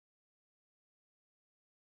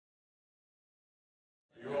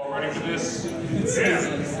this?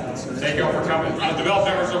 Yeah. Thank you all for coming. Developed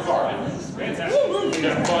ever so far. Fantastic.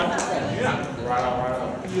 Yeah, fun? Yeah. Right on, right on.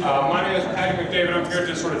 My name is McDavid. I'm here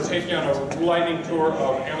to sort of take you on a lightning tour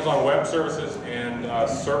of Amazon Web Services and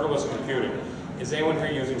serverless computing. Is anyone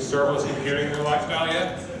here using serverless computing in their lifestyle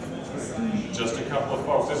yet? Just a couple of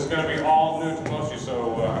folks. This is going to be all new to most of you,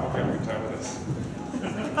 so I hope you have a good time with this.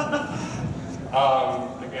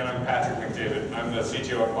 Again, I'm Patrick McDavid. I'm the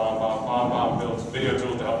CTO at BombBomb. BombBomb builds video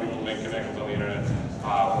tools to help people make connections on the internet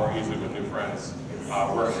more easily with new friends.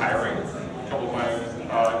 We're hiring. A couple of my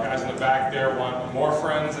guys in the back there want more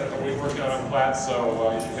friends that we work out on Platts,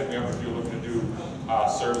 so you should hit me up if you're looking to do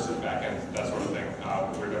services, back-end, that sort of thing.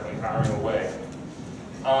 We're definitely hiring away.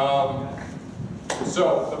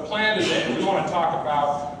 So the plan today, we want to talk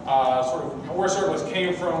about sort of where serverless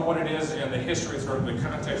came from, what it is, and the history, sort of the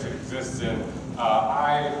context it exists in.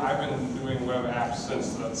 I've been doing web apps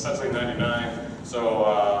since essentially '99, so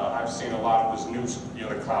I've seen a lot of this new,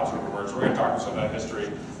 the cloud sort of emerge. So we're going to talk about some of that history,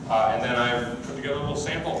 and then I've put together a little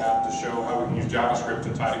sample app to show how we can use JavaScript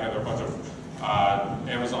to tie together a bunch of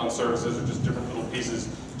Amazon services or just different little pieces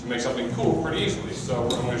to make something cool pretty easily. So I'm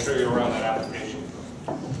going to show you around that application.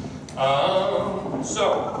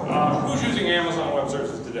 Who's using Amazon Web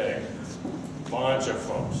Services today? Bunch of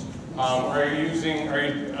folks.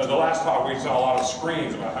 The last talk we saw a lot of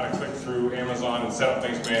screens about how to click through Amazon and set up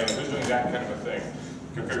things manually. Who's doing that kind of a thing?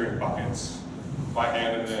 Configuring buckets by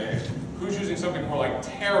hand today. Who's using something more like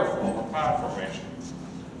Terraform or CloudFormation?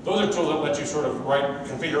 Those are tools that let you sort of write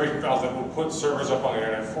configuration files that will put servers up on the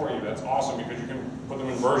internet for you. That's awesome because you can put them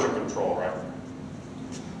in version control, right?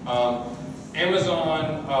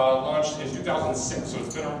 Amazon launched in 2006, so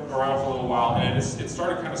it's been around for a little while, and it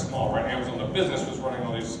started kind of small, right? Amazon, the business, was running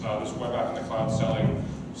all these this web app in the cloud, selling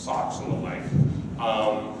socks and the like,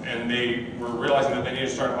 and they were realizing that they needed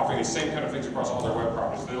to start offering these same kind of things across all their web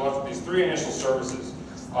properties. They launched these three initial services: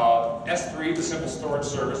 S3, the simple storage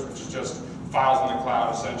service, which is just files in the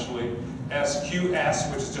cloud, essentially. SQS,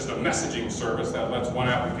 which is just a messaging service that lets one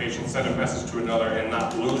application send a message to another and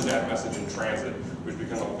not lose that message in transit, which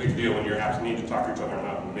becomes a big deal when your apps need to talk to each other and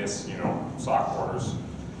not miss, sock orders.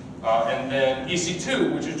 And then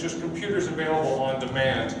EC2, which is just computers available on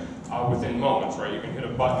demand within moments, right? You can hit a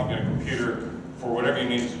button and get a computer for whatever you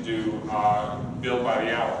need to do, billed by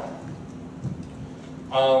the hour.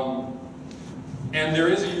 And there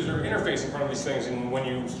is a user interface in front of these things, and when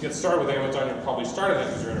you get started with Amazon, you'll probably start at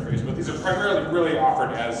that user interface, but these are primarily really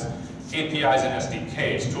offered as APIs and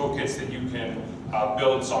SDKs, toolkits that you can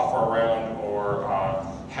build software around or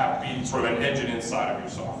have be sort of an engine inside of your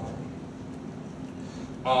software.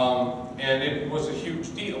 And it was a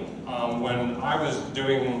huge deal. When I was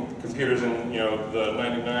doing computers in the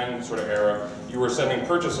 '99 sort of era, you were sending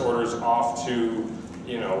purchase orders off to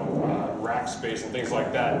rack space and things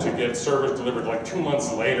like that to get servers delivered like 2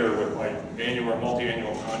 months later with like annual or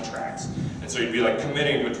multi-annual contracts. And so you'd be like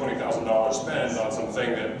committing to a $20,000 spend on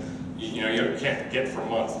something that you can't get for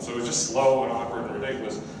months. And so it was just slow and awkward and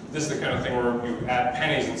ridiculous. This is the kind of thing where you add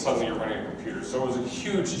pennies and suddenly you're running a computer. So it was a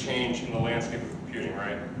huge change in the landscape of computing,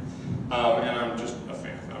 right? And I'm just a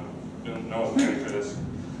fan. I'm no fan for this.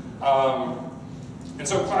 And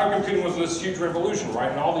so cloud computing was this huge revolution, right?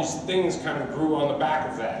 And all these things kind of grew on the back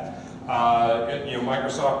of that.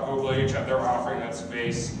 Microsoft, Google each have their offering that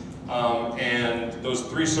space. And those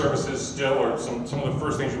three services still are some of the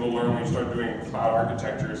first things you will learn when you start doing cloud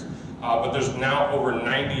architectures. But there's now over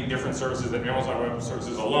 90 different services that Amazon Web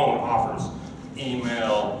Services alone offers.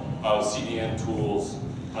 Email, CDN tools,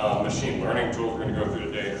 machine learning tools we're going to go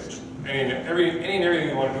through today. Any and everything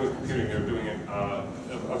you want to do with computing, they're doing it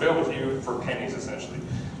available to you for pennies, essentially.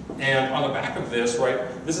 And on the back of this, right,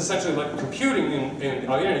 this essentially let computing on the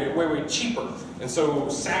internet get way, way cheaper. And so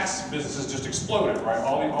SaaS businesses just exploded, right?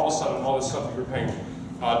 All of a sudden, all this stuff that you're paying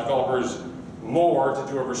developers more to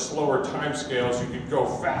do over slower time scales, you could go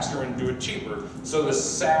faster and do it cheaper. So the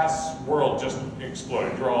SaaS world just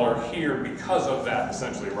exploded. You all are here because of that,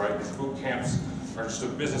 essentially, right? These boot camps are just a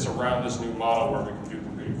business around this new model where we can do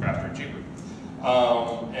computing faster and cheaper.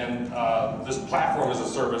 This platform as a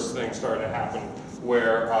service thing started to happen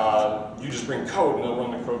where you just bring code and they'll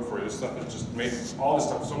run the code for you. This stuff that just made all this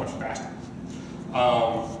stuff so much faster.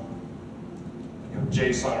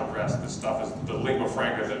 JSON and REST, this stuff is the lingua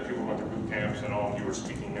franca that people went to boot camps and all of you were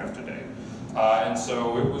speaking of today. And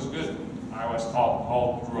so it was good. iOS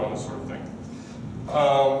all grew on this sort of thing.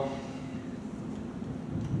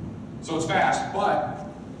 So it's fast, but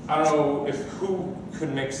I don't know who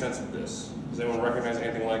could make sense of this. Does anyone recognize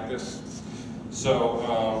anything like this?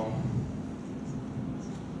 So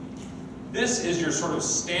this is your sort of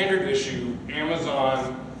standard issue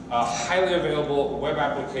Amazon highly available web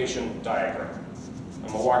application diagram. I'm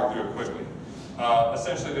going to walk you through it quickly.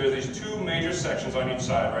 Essentially, there are these two major sections on each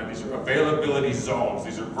side, right? These are availability zones.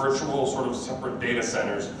 These are virtual sort of separate data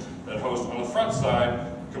centers that host on the front side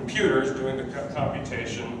computers doing the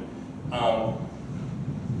computation,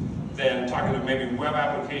 then talking to maybe web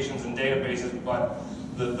applications and databases. But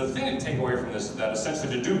the thing to take away from this is that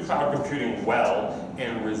essentially to do cloud computing well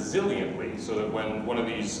and resiliently, so that when one of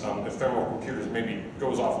these ephemeral computers maybe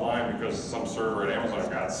goes offline because some server at Amazon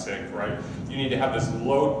got sick, right? You need to have this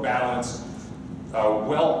load balanced,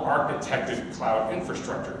 well-architected cloud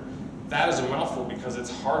infrastructure. That is a mouthful because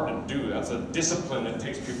it's hard to do. That's a discipline that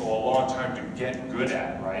takes people a long time to get good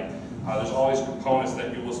at, right? There's all these components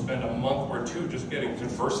that you will spend a month or two just getting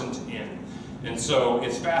conversant in. And so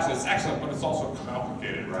it's fast and it's excellent, but it's also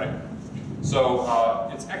complicated, right? So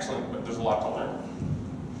it's excellent, but there's a lot to learn.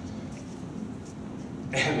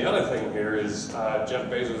 And the other thing here is Jeff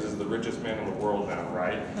Bezos is the richest man in the world now,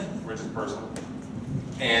 right? Richest person.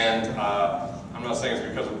 And I'm not saying it's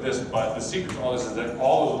because of this, but the secret to all this is that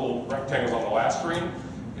all those little rectangles on the last screen,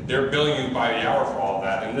 they're billing you by the hour for all of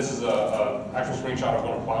that. And this is an actual screenshot of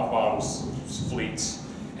one of BombBomb's fleets.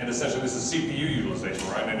 And essentially this is CPU utilization,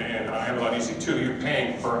 right? And on Amazon EC2, you're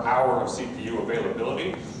paying per hour of CPU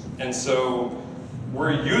availability. And so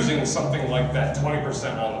we're using something like that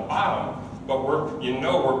 20% on the bottom, but we're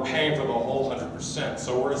paying for the whole 100%.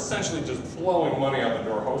 So we're essentially just blowing money out the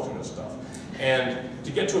door hosting this stuff. And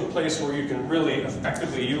to get to a place where you can really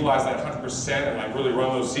effectively utilize that 100% and like really run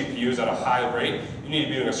those CPUs at a high rate, you need to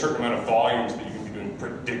be doing a certain amount of volumes that you can be doing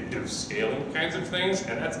predictive scaling kinds of things,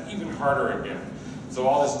 and that's even harder again. So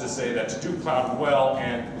all this to say that to do cloud well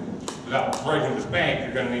and without breaking the bank,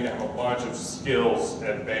 you're going to need to have a bunch of skills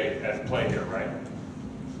at play here, right?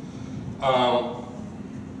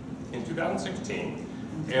 In 2016,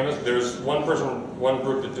 there's one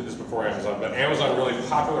group that did this before Amazon, but Amazon really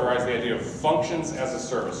popularized the idea of functions as a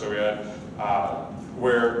service. So we had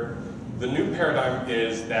where the new paradigm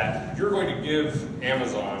is that you're going to give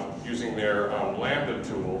Amazon, using their Lambda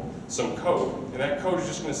tool, some code, and that code is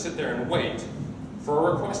just going to sit there and wait for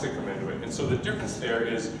a request to come into it. And so the difference there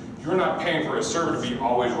is you're not paying for a server to be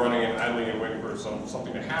always running and idling and waiting for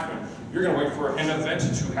something to happen. You're going to wait for an event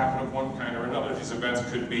to happen of one kind or another. These events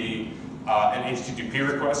could be an HTTP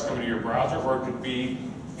request coming to your browser, or it could be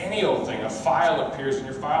any old thing. A file appears in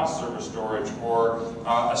your file server storage, or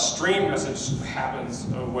a stream message happens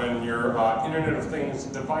when your Internet of Things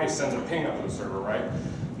device sends a ping up to the server, right?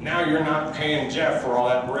 Now you're not paying Jeff for all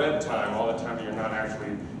that red time, all the time that you're not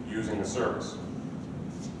actually using the service.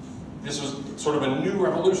 This was sort of a new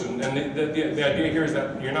revolution, and the idea here is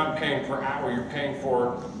that you're not paying per hour, you're paying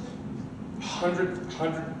for hundreds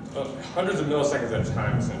of milliseconds at a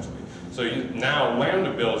time, essentially. So now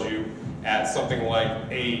Lambda bills you at something like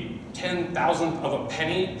a 10,000th of a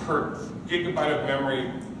penny per gigabyte of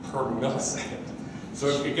memory per millisecond. So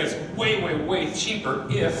it gets way, way, way cheaper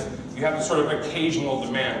if you have this sort of occasional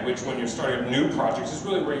demand, which when you're starting new projects is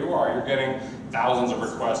really where you are. You're getting thousands of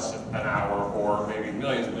requests an hour or maybe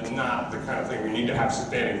millions, but not the kind of thing we need to have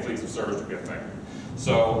standing fleets of servers to be effective.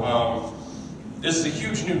 So this is a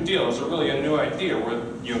huge new deal. It's really a new idea where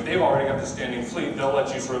they've already got the standing fleet. They'll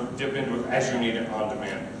let you sort of dip into it as you need it on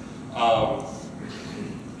demand.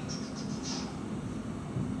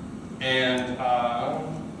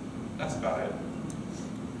 That's about it.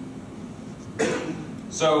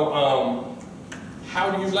 So how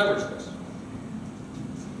do you leverage this?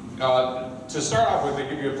 To start off with, they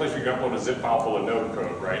give you a place where you can upload a zip file full of node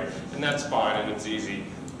code, right? And that's fine and it's easy.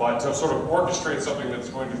 But to sort of orchestrate something that's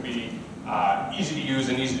going to be easy to use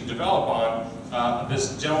and easy to develop on,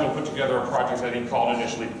 this gentleman put together a project that he called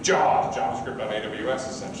initially JavaScript on AWS,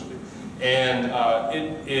 essentially. And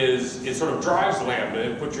it sort of drives Lambda.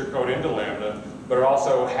 It puts your code into Lambda, but it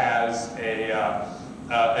also has a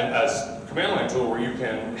command line tool where you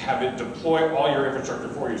can have it deploy all your infrastructure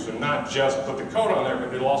for you. So not just put the code on there,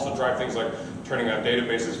 but it'll also drive things like turning on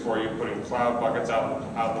databases for you, putting cloud buckets out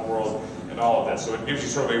in the world, and all of that. So it gives you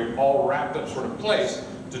sort of a all wrapped up sort of place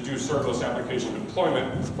to do serverless application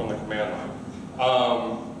deployment from the command line.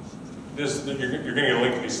 You're going to get a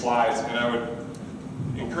link to these slides, and I would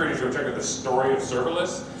encourage you to check out the story of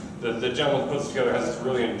serverless. The gentleman who puts it together has this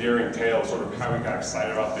really endearing tale of sort of how he got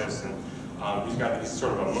excited about this, and he's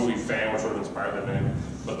sort of a movie fan, which sort of inspired the name,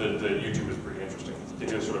 but the YouTube is pretty interesting to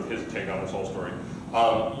hear sort of his take on this whole story.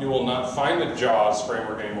 You will not find the JAWS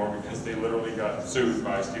framework anymore because they literally got sued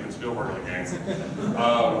by Steven Spielberg and the gang.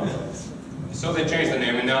 So they changed the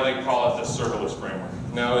name, and now they call it the serverless framework.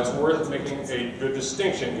 Now it's worth making a good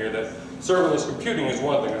distinction here that Serverless computing is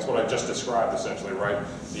one thing, that's what I just described essentially, right?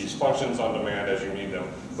 These functions on demand as you need them.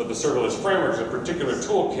 But the serverless framework is a particular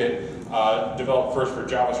toolkit developed first for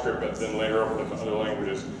JavaScript, but then later over to other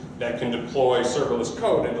languages that can deploy serverless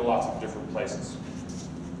code into lots of different places.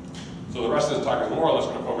 So the rest of this talk is more or less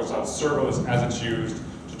going to focus on serverless as it's used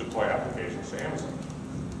to deploy applications to Amazon.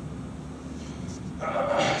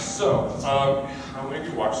 How many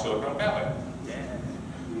of you watch Silicon Valley?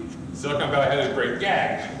 Silicon Valley has a great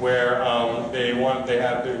gag where they're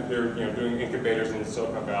doing incubators in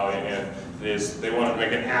Silicon Valley, and they wanted to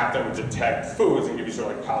make an app that would detect foods and give you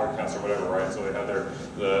sort of like calorie counts or whatever, right? So they had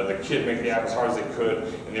the kid make the app as hard as they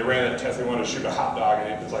could, and they ran a test. They wanted to shoot a hot dog, and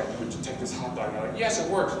it was like, would detect this hot dog? And they're like, yes, it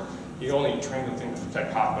works. You only trained the thing to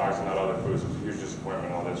detect hot dogs and not other foods. It was a huge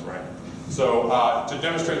disappointment, all this, right? So to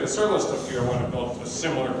demonstrate the serverless stuff here, I want to build a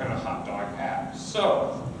similar kind of hot dog app.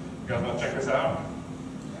 So, you guys want to check this out?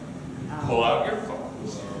 Pull out your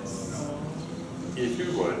phones, if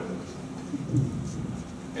you would,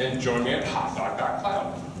 and join me at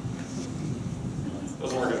hotdog.cloud.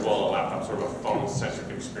 Doesn't work as well on a laptop, sort of a phone-centric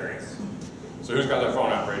experience. So who's got their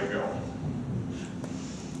phone out ready to go?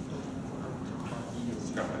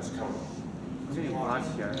 It's coming. I'm getting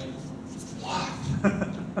lost here. What?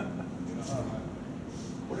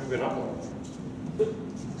 What have you been uploading?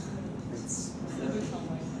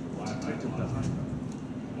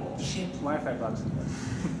 Wi-Fi box.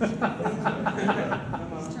 Yeah,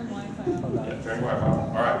 turn Wi-Fi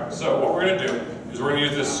on. All right, so what we're going to do is we're going to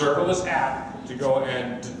use this serverless app to go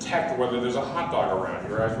and detect whether there's a hot dog around.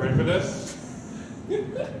 You guys ready for this?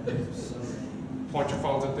 Point your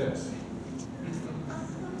phones at this.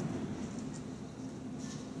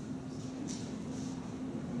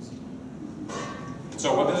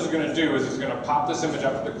 So what this is going to do is it's going to pop this image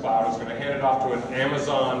up to the cloud. It's going to hand it off to an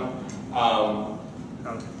Amazon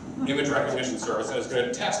image recognition service, and it's going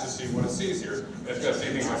to test to see what it sees here. It's going to see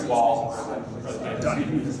things like walls.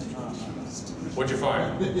 What'd you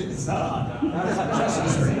find? It's not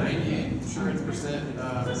 98%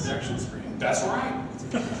 projection screen. That's right.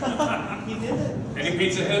 He did it. Any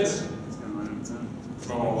pizza hits? I'm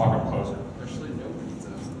going to walk up closer. Actually, no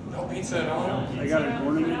pizza. No pizza at all? I got an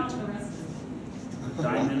ornament, a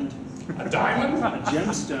diamond, A diamond? a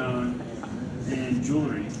gemstone, and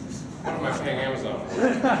jewelry. What am I paying Amazon for?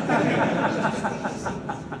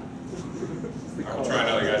 I'll try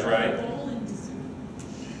another, guys. Ready?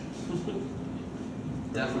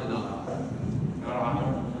 Definitely not. Not a hot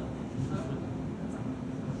dog.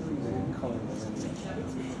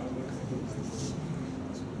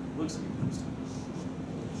 Looks like a gemstone.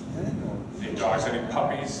 Any dogs? Any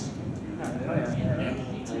puppies?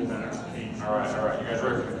 All right. You guys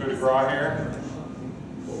ready for the coup de grace here?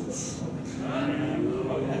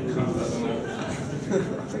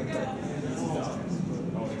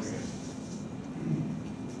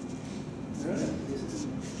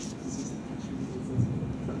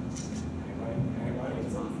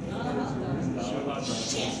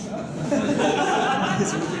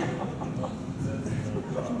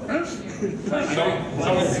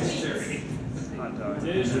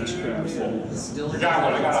 Still We got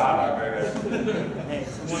one. I got a hot dog right there.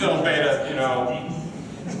 Still in beta,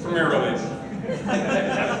 premiere release.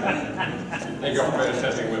 Thank you for beta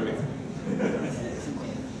testing with me.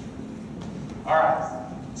 All right.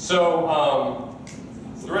 So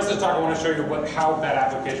the rest of the talk, I want to show you how that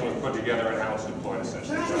application was put together and how it's deployed,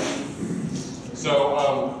 essentially.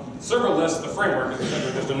 So Serverless, the framework, is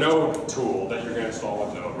essentially just a Node tool that you're going to install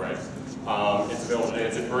with Node, right? It's available today.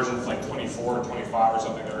 It's in versions like 24 or 25 or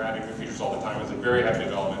something. They're adding new features all the time. It's a very heavy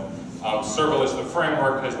development. Serverless, the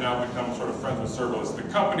framework, has now become sort of friends with Serverless, the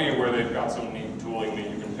company, where they've got some neat tooling that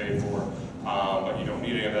you can pay for, but you don't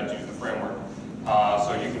need any of that to use the framework.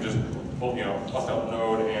 So you can just bust out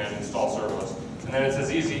Node and install Serverless. And then it's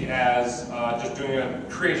as easy as just doing a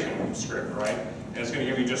creation script, right? And it's going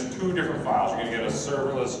to give you just two different files. You're going to get a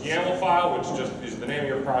serverless YAML file, which just is the name of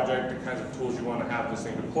your project, the kinds of tools you want to have this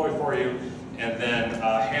thing deploy for you, and then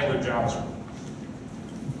handler JavaScript.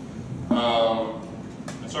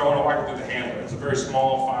 And so I want to walk you through the handler. It's a very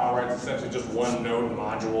small file, right? It's essentially just one node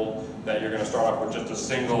module that you're going to start off with just a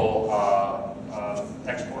single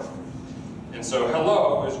export. And so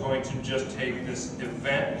hello is going to just take this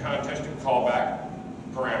event context and callback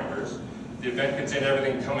parameters. The event contains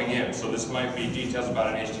everything coming in. So this might be details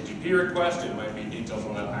about an HTTP request. It might be details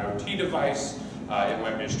on that IoT device. It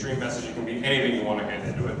might be a stream message. It can be anything you want to hand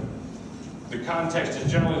into it. The context is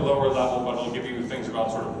generally lower level, but it'll give you things about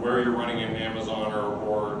sort of where you're running in Amazon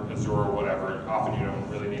or Azure or whatever. Often you don't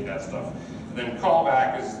really need that stuff. And then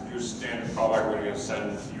callback is your standard callback where you're going to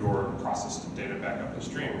send your processed data back up the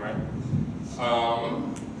stream, right?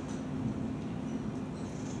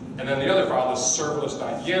 And then the other file, the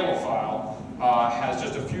serverless.yaml file, has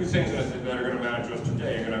just a few things in it that are going to matter to us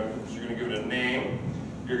today. You're going to give it a name.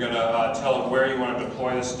 You're going to tell it where you want to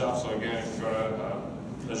deploy this stuff. So again, you can go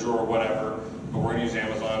to Azure or whatever, but we're going to use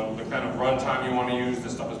Amazon. The kind of runtime you want to use,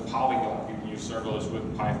 this stuff is Polyglot. You can use serverless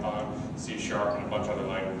with Python, C#, and a bunch of other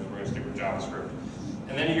languages. We're going to stick with JavaScript.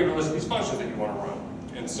 And then you give it a list of these functions that you want to run.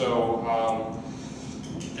 And so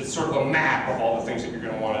it's sort of a map of all the things that you're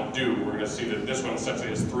going to want to do. We're going to see that this one essentially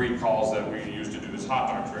has 3 calls that we use to do this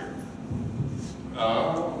Hotdog trick.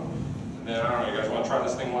 Then, I don't know, you guys want to try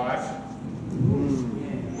this thing live?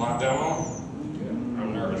 Live demo?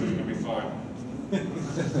 I'm nervous, it's going to be fun.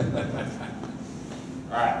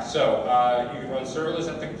 Alright, so you can run serverless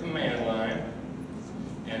at the command line,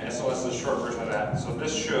 and SLS is a short version of that. So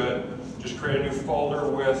this should just create a new folder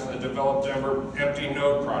with a developed Denver empty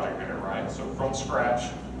node project in it, right? So from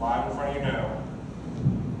scratch, live in front of you now.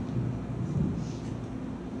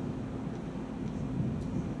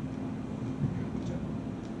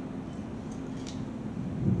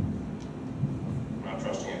 I'm not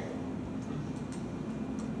trusting it.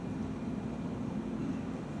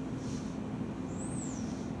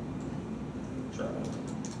 Try it.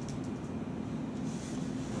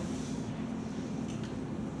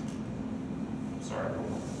 Sorry.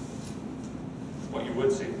 What you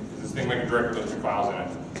would see is this thing making directly those 2 files in it.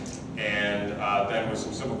 And then with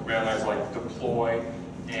some simple command lines like deploy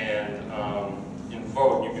and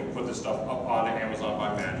invoke, you can put this stuff up onto Amazon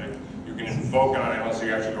by magic. You can invoke it on Amazon so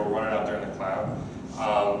you actually go run it out there in the cloud.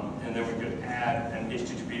 And then we could add an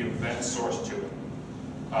HTTP event source to it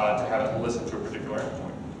to have it listen to a particular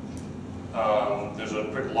endpoint. There's a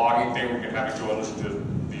quick logging thing. We can have it go and listen to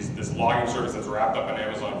this logging service that's wrapped up in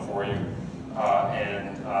Amazon for you.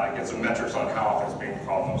 And get some metrics on how often it's being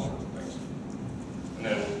called, those sorts of things. And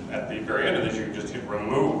then at the very end of this, you can just hit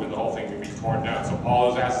remove, and the whole thing can be torn down. So all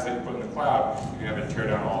those assets that you put in the cloud, you can have it tear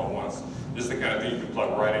down all at once. This is the kind of thing you can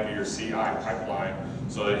plug right into your CI pipeline,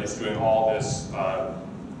 so that it's doing all this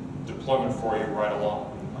deployment for you right along,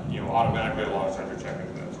 automatically alongside your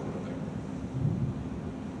check-in, that sort of thing.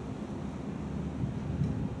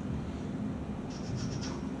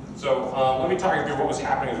 So let me talk you through what was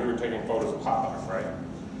happening as we were taking photos of Hotdog, right?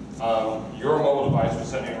 Your mobile device was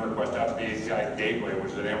sending a request out to the API gateway,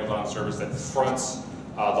 which is an Amazon service that fronts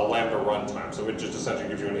the Lambda runtime. So it just essentially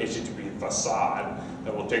gives you an HTTP facade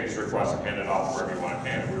that will take these requests and hand it off wherever you want to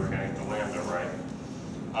hand it. We were handing it to Lambda, right?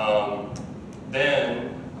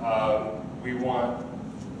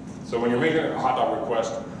 So when you're making a Hotdog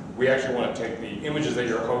request, we actually want to take the images that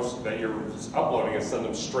you're uploading and send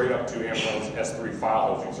them straight up to Amazon's S3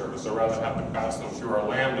 file hosting service. So rather than have to bounce them through our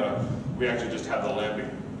Lambda, we actually just have the Lambda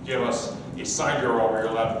give us a signed URL where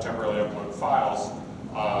you're allowed to temporarily upload files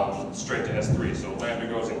straight to S3. So Lambda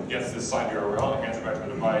goes and gets this signed URL and hands it back to the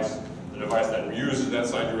device. The device then uses that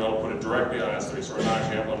signed URL to put it directly on S3. So we're not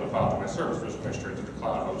actually uploading the file to my service, we're just going straight to the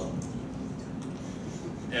cloud host.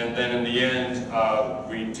 And then in the end,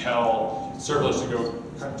 we tell Serverless to go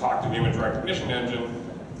talk to the image recognition engine,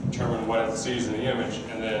 determine what it sees in the image,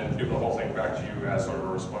 and then give the whole thing back to you as sort of a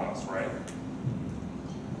response, right?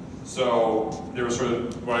 So there was sort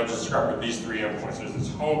of what I just described with these 3 endpoints. There's this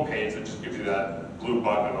home page that just gives you that blue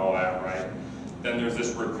button and all that, right? Then there's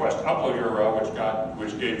this request upload URL,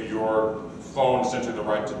 which gave your phone essentially the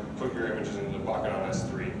right to put your images into the bucket on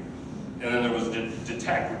S3. And then there was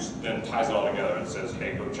detect, which then ties it all together and says,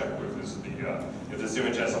 hey, go check if this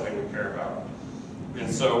image has something we care about. And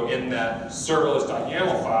so in that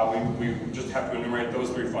serverless.yaml file, we just have to enumerate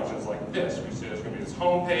those 3 functions like this. We say there's going to be this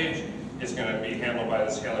home page. It's going to be handled by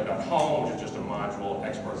this handler.home, which is just a module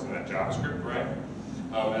exports in that JavaScript, right?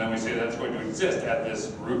 And then we say that it's going to exist at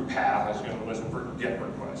this root path. It's going to listen for GET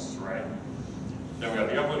requests, right? Then we got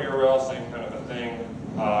the upload URL, same kind of a thing.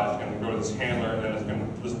 It's going to go to this handler, and then it's going to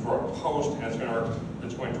listen for a post, and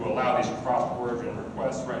it's going to allow these cross-origin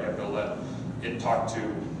requests, right? You have to let it talk to,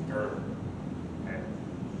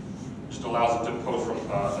 just allows it to post from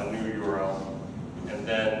a new URL, and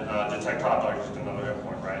then detect Hotdog is just another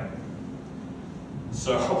endpoint, right?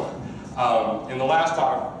 So in the last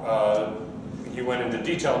talk, he went into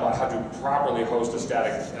detail about how to properly host a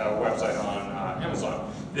static website on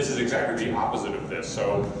Amazon. This is exactly the opposite of this.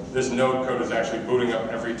 So this node code is actually booting up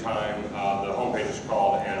every time the homepage is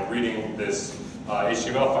called and reading this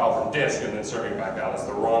HTML file from disk and then serving back out. That's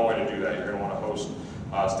the wrong way to do that. You're going to want to host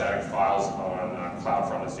static files on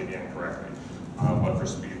CloudFront and CDN correctly. But for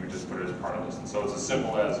speed, we just put it as part of this. And so it's as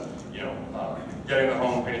simple as getting the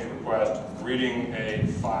homepage request, reading a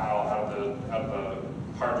file out of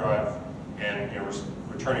the hard drive, and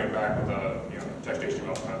returning it back with a text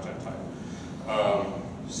HTML content type.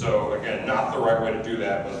 So again, not the right way to do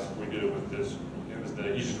that, but we did it with this. It was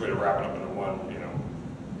the easiest way to wrap it up into one,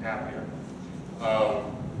 app here.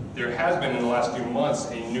 There has been in the last few months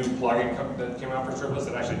a new plugin that came out for Serverless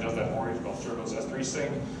that actually does that for you. It's called Serverless S3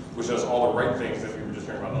 Sync, which does all the right things that we were just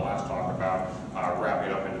hearing about in the last talk about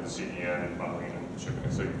wrapping it up into the CDN and bundling and shipping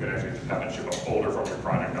it. So you can actually have it ship a folder from your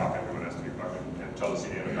project off into an S3 bucket and tell the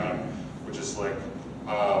CDN about it, which is slick.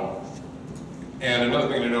 And another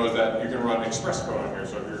thing to know is that you can run Express code on here.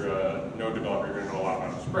 So if you're a Node developer, you're going to know a lot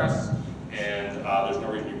about Express, and there's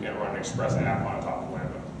no reason you can't run an Express app on top of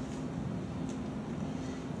Lambda.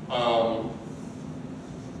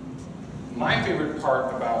 My favorite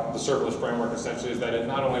part about the serverless framework essentially is that it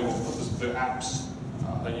not only will put the apps,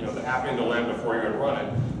 the app into Lambda for you and run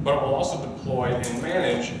it, but it will also deploy and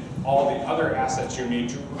manage all the other assets you need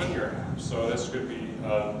to run your app. So this could be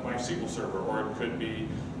a MySQL server, or it could be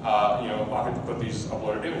a bucket to put these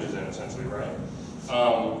uploaded images in, essentially, right?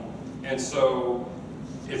 And so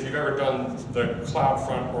if you've ever done the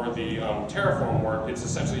CloudFront or the Terraform work, it's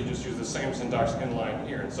essentially you just use the same syntax inline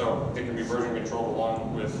here. And so it can be version controlled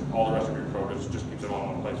along with all the rest of your code. It just keeps it all in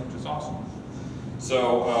one place, which is awesome.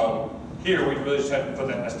 So here we really just had to put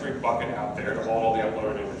that S3 bucket out there to hold all the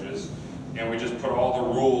uploaded images. And we just put all the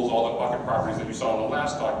rules, all the bucket properties that you saw in the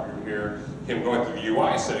last talk we were here, him going through the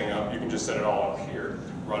UI setting up, you can just set it all up here.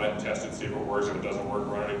 Run it, test it, see if it works. If it doesn't work,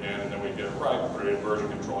 run it again, and then we get it right, put it in version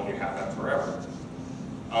control, and you have that forever.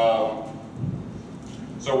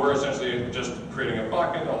 So we're essentially just creating a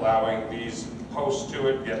bucket, allowing these posts to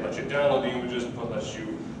it, lets you download the images, lets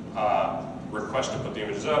you request to put the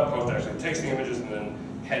images up, post actually takes the images, and then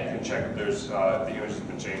head can check if there's the images have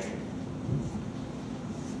been changing.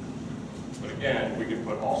 But again, we can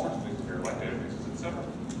put all sorts of things here, like databases, etc.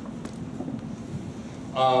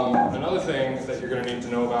 Another thing that you're going to need to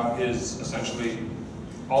know about is essentially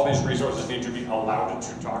all these resources need to be allowed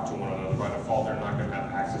to talk to one another. By default, they're not going to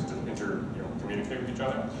have access to communicate with each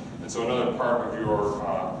other. And so another part of your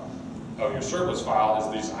serverless file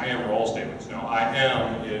is these IAM role statements. Now,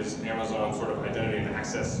 IAM is Amazon's sort of identity and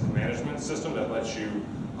access management system that lets you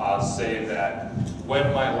say that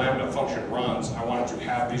when my Lambda function runs, I want it to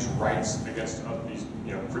have these rights against these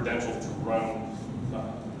credentials to run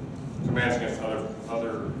commands against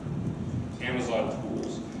other Amazon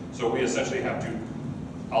tools. So we essentially have to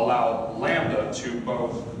allow Lambda to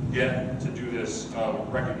both get to do this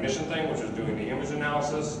recognition thing, which is doing the image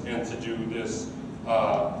analysis, and to do this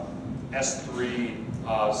S3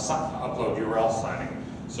 upload URL signing.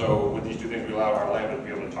 So with these two things, we allow our Lambda to be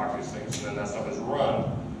able to talk to these things, and then that stuff is run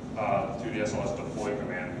through the SLS deploy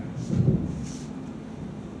command.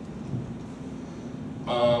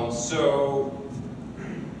 So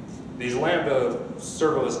these Lambda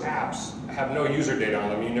serverless apps have no user data on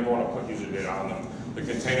them. You never want to put user data on them. The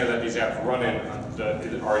container that these apps run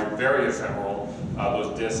in are very ephemeral.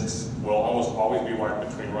 Those disks will almost always be wiped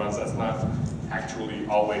between runs. That's not actually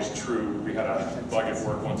always true. We had a bug at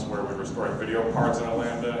work once where we were storing video parts in a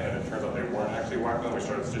Lambda, and it turns out they weren't actually wiped when we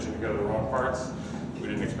started stitching together the wrong parts. We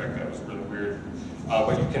didn't expect that. It was really weird.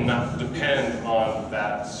 But you cannot depend on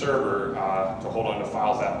that server to hold on to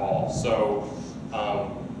files at all. So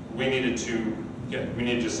we needed to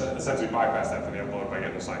just essentially bypass that for the upload by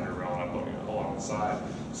getting the site URL and uploading it along the side.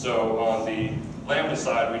 So on the Lambda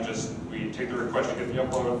side, we take the request, you get the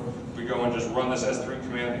upload, we go and just run this S3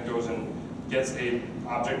 command that goes and gets a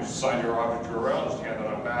object assigned to your object URL, just hand that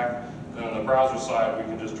on back. Then on the browser side, we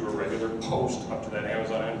can just do a regular post up to that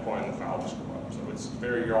Amazon endpoint, and the file just go up. So it's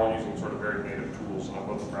you're all using sort of very native tools on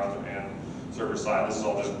both the browser and server side. This is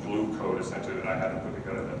all just glue code essentially that I had to put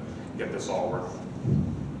together to get this all working.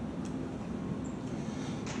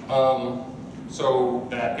 So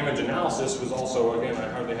that image analysis was also, again, I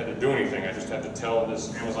hardly had to do anything. I just had to tell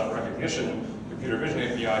this Amazon recognition computer vision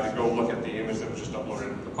API to go look at the image that was just uploaded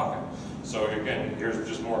into the bucket. So again, here's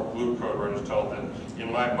just more glue code where I just tell it that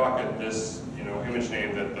in my bucket, this image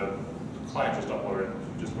name that the client just uploaded,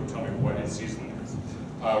 just go tell me what it sees in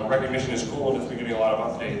there. Recognition is cool. It's been getting a lot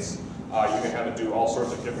of updates. You can have it do all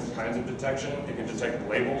sorts of different kinds of detection. It can detect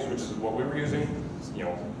labels, which is what we were using.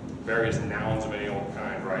 Various nouns of any old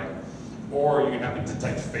kind, right? Or you can have it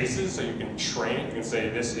detect faces, so you can train it. You can say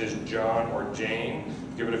this is John or Jane.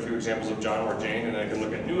 Give it a few examples of John or Jane, and then it can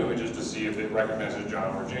look at new images to see if it recognizes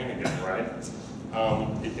John or Jane again, right?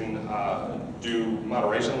 It can do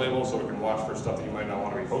moderation labels, so it can watch for stuff that you might not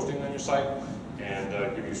want to be posting on your site,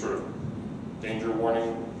 and give you sort of danger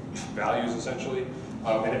warning values, essentially.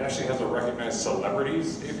 And it actually has a recognize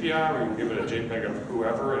celebrities API, where you can give it a JPEG of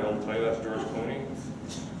whoever, and it'll tell you that's George Clooney.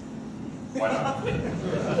 Why not?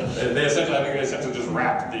 They essentially, I think they essentially just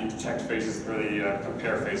wrapped the detect faces or the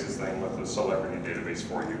compare faces thing with the celebrity database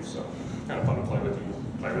for you. So kind of fun to play with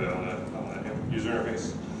it on the user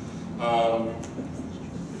interface.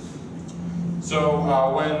 So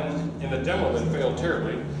when in the demo that failed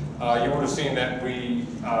terribly, you would have seen that we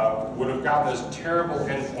would have gotten this terrible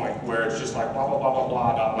endpoint where it's just like blah blah blah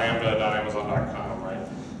blah blah .lambda.amazon.com, right?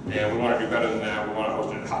 And we want to do better than that. We want to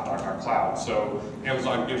host it at hotdog.cloud. So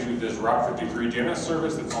Amazon gives you this Route 53 DNS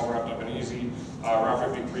service that's all wrapped up and easy.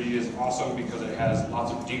 Route 53 is awesome because it has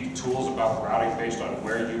lots of deep tools about routing based on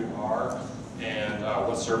where you are and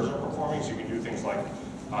what servers are performing. So you can do things like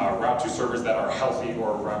route to servers that are healthy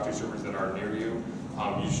or route to servers that are near you.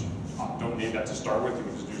 You don't need that to start with. You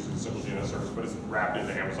can just use a simple DNS service, but it's wrapped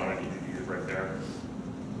into Amazon and easy to use right there.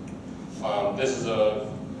 This is a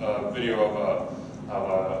video of a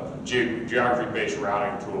geography-based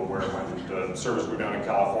routing tool where when the servers go down in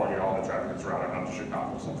California, all the traffic is routed out to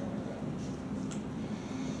Chicago, something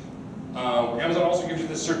like that. Amazon also gives you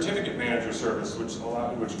this certificate manager service,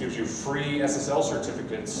 which gives you free SSL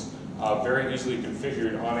certificates very easily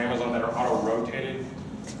configured on Amazon that are auto-rotated.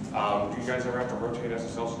 Do you guys ever have to rotate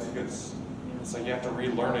SSL certificates? It's like you have to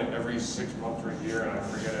relearn it every 6 months or a year, and I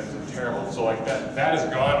forget it. It's terrible. So like that is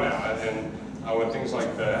gone now, and when things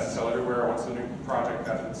like the SSL Everywhere, what's the new project?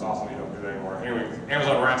 It's awesome. You don't do that anymore. Anyway,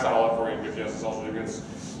 Amazon wraps that all up for you and gives you SSL certificates,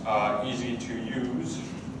 easy to use.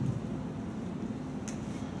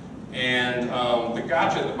 And the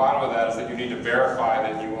gotcha at the bottom of that is that you need to verify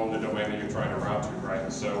that you own the domain that you're trying to route to,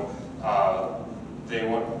 right? So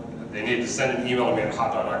they need to send an email to me at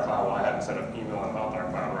hotdog.cloud. Well, I hadn't sent an email at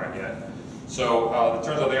hotdog.cloud right yet. So it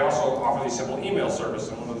turns out they also offer these simple email service,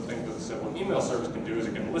 and one of the things that the simple email service can do is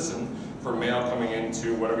it can listen for mail coming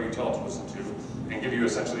into whatever you tell it to listen to, and give you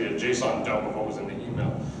essentially a JSON dump of what was in the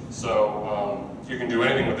email. So you can do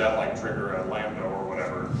anything with that, like trigger a Lambda or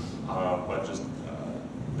whatever, but just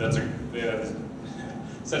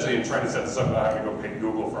essentially in trying to set this up, I had to go pay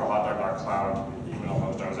Google for a hotdog.cloud email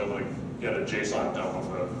host. I was able to get a JSON dump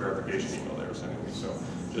of the verification email they were sending me. So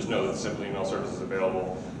just know that the simple email service is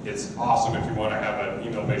available. It's awesome if you want to have an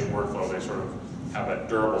email-based workflow. They sort of have a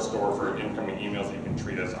durable store for incoming emails that you can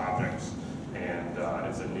treat as objects, and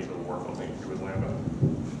it's a neat little workflow thing to do with Lambda.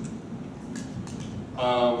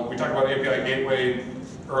 We talked about API Gateway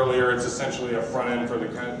earlier. It's essentially a front end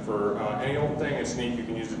for any old thing. It's neat. You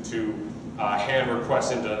can use it to hand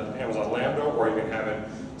requests into Amazon Lambda, or you can have it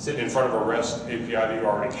sit in front of a REST API that you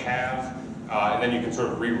already have, and then you can sort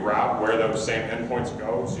of reroute where those same endpoints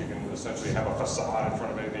go. So you can essentially have a facade in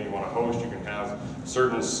front of anything you want to host. You can have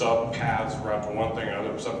certain sub-paths route to one thing, and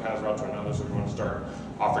other sub-paths route to another. So if you want to start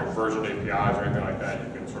offering versioned APIs or anything like that,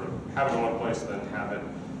 you can sort of have it in one place and then have it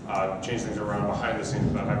change things around behind the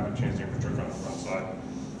scenes without having to change the infrastructure on the front side.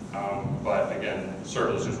 But again,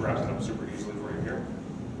 Serverless just wraps it up super easily for you here.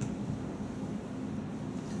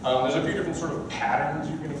 There's a few different sort of patterns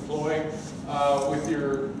you can employ with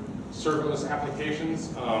your serverless applications.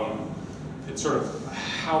 It's sort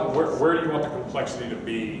of where do you want the complexity to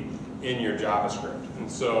be in your JavaScript? And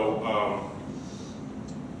so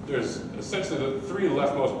there's essentially the three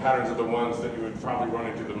leftmost patterns are the ones that you would probably run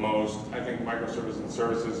into the most. I think microservices and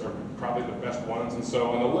services are probably the best ones. And so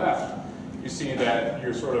on the left, you see that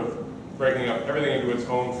you're sort of breaking up everything into its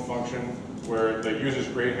own function, where the user's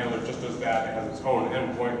grade handler just does that. It has its own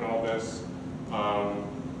endpoint and all this.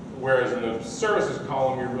 Whereas in the services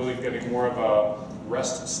column, you're really getting more of a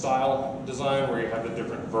REST style design, where you have the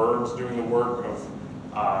different verbs doing the work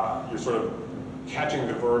of, you're sort of catching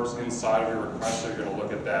the verbs inside of your request. So you're going to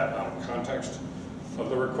look at that context of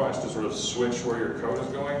the request to sort of switch where your code is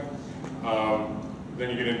going. Then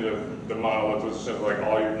you get into the monolith, which is like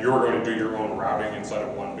you're going to do your own routing inside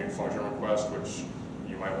of one big function request, which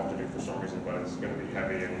you might want to do for some reason, but it's going to be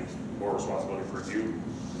heavy and more responsibility for you.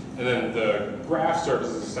 And then the graph service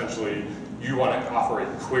is essentially, you want to offer a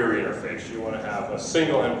query interface. You want to have a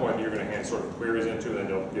single endpoint that you're going to hand sort of queries into, and then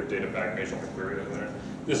you'll give data back based on the query that's there.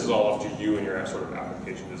 This is all up to you and your sort of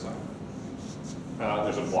application design.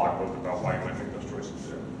 There's a blog post about why you might make those choices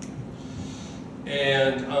there.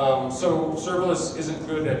 And so serverless isn't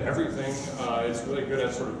good at everything. It's really good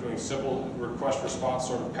at sort of doing simple request response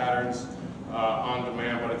sort of patterns on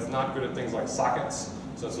demand, but it's not good at things like sockets.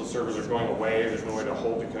 Since those servers are going away, there's no way to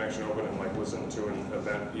hold the connection open and like listen to an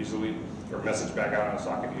event easily or message back out on a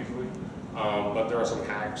socket easily. But there are some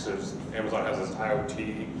hacks. Amazon has this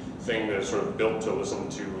IoT thing that's sort of built to listen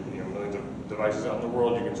to millions of devices out in the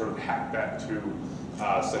world. You can sort of hack that to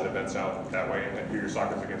send events out that way and do your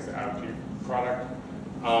sockets against the IoT product.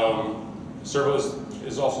 Serverless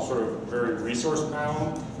is also sort of very resource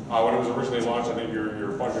bound. When it was originally launched, I think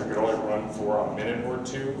your function could only run for a minute or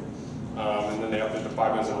two, and then they upped it to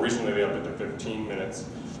 5 minutes, and recently they upped it to 15 minutes.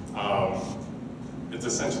 It's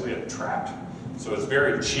essentially a trap. So it's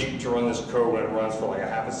very cheap to run this code when it runs for like a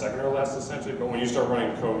half a second or less, essentially. But when you start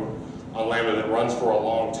running code on Lambda that runs for a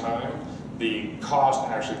long time, the cost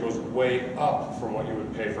actually goes way up from what you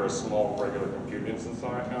would pay for a small regular compute instance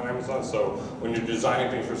on Amazon. So when you're designing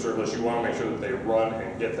things for serverless, you want to make sure that they run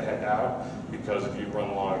and get the heck out, because if you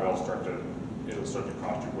run long, it'll start to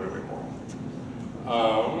cost you way more.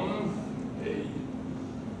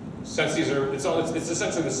 Since these are, it's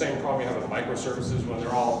essentially the same problem you have with microservices. When you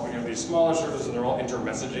have these smaller services and they're all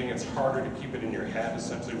inter-messaging, it's harder to keep it in your head,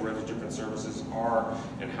 essentially, where the different services are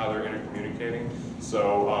and how they're intercommunicating.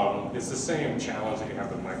 So it's the same challenge that you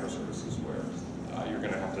have with microservices, where you're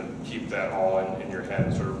going to have to keep that all in your head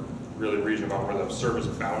and sort of really reason about where the service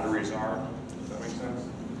boundaries are. Does that make sense?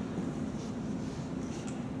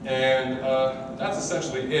 And that's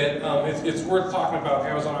essentially it. It's worth talking about.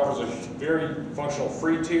 Amazon offers a very functional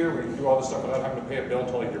free tier where you can do all this stuff without having to pay a bill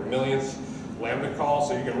until like your millionth Lambda call,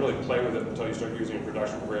 so you can really play with it until you start using it in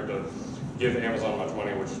production. We're able to give Amazon much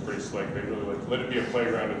money, which is pretty slick. They really let it be a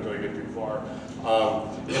playground until you get too far.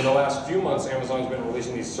 In the last few months, Amazon's been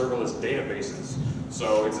releasing these serverless databases.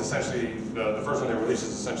 So it's essentially, the first one they released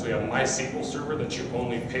is essentially a MySQL server that you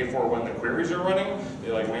only pay for when the queries are running.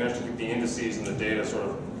 They like manage to keep the indices and the data sort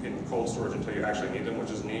of in cold storage until you actually need them, which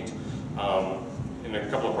is neat. In a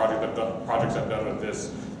couple of projects I've done with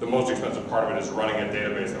this, the most expensive part of it is running a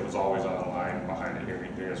database that was always online behind it. You're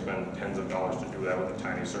going to spend tens of dollars to do that with a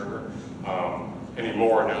tiny server.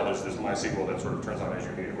 Anymore, now there's this MySQL that sort of turns on as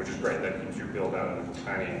you need it, which is great. That keeps you billed out in a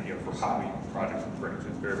tiny, for hobby projects. It's great. It's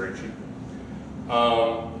very, very cheap.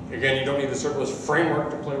 Again, you don't need the serverless framework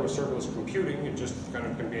to play with serverless computing. It just kind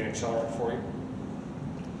of can be an accelerant for you.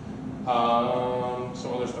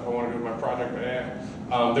 Some other stuff I want to do with my project,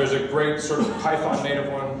 there's a great sort of Python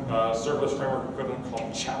native one, serverless framework equivalent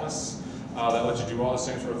called Chalice, that lets you do all the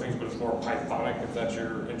same sort of things, but it's more Pythonic if that's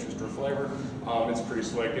your interest or flavor. It's pretty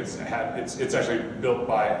slick. It's actually built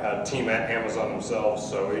by a team at Amazon themselves,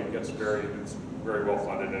 so it's very well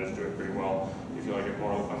funded and it's doing pretty well if you like it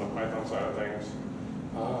more on the Python side of things.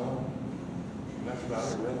 That's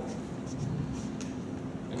about it, really.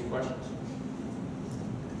 Any questions?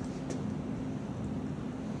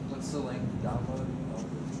 What's the link to download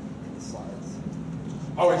the slides?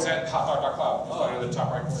 Oh, it's at hotdog.cloud. It's down in the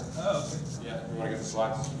top right corner. Oh, okay. Yeah, you want to get the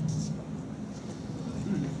slides?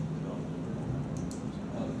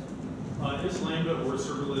 Is Lambda or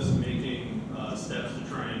serverless making steps to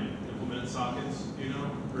try and implement sockets,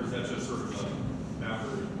 or is that just sort of a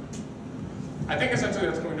boundary? I think essentially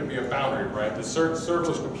that's going to be a boundary, right? The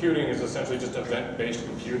serverless computing is essentially just event-based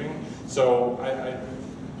computing. So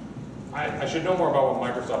I should know more about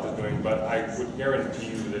what Microsoft is doing, but I would guarantee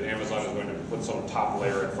you that Amazon is going to put some top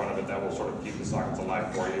layer in front of it that will sort of keep the sockets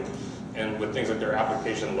alive for you. And with things like their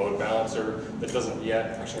application load balancer that doesn't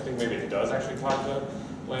yet, actually I think maybe it does actually talk to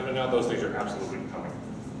Lambda now, those things are absolutely coming.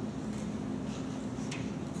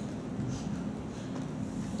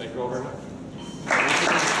 Thank you all very much.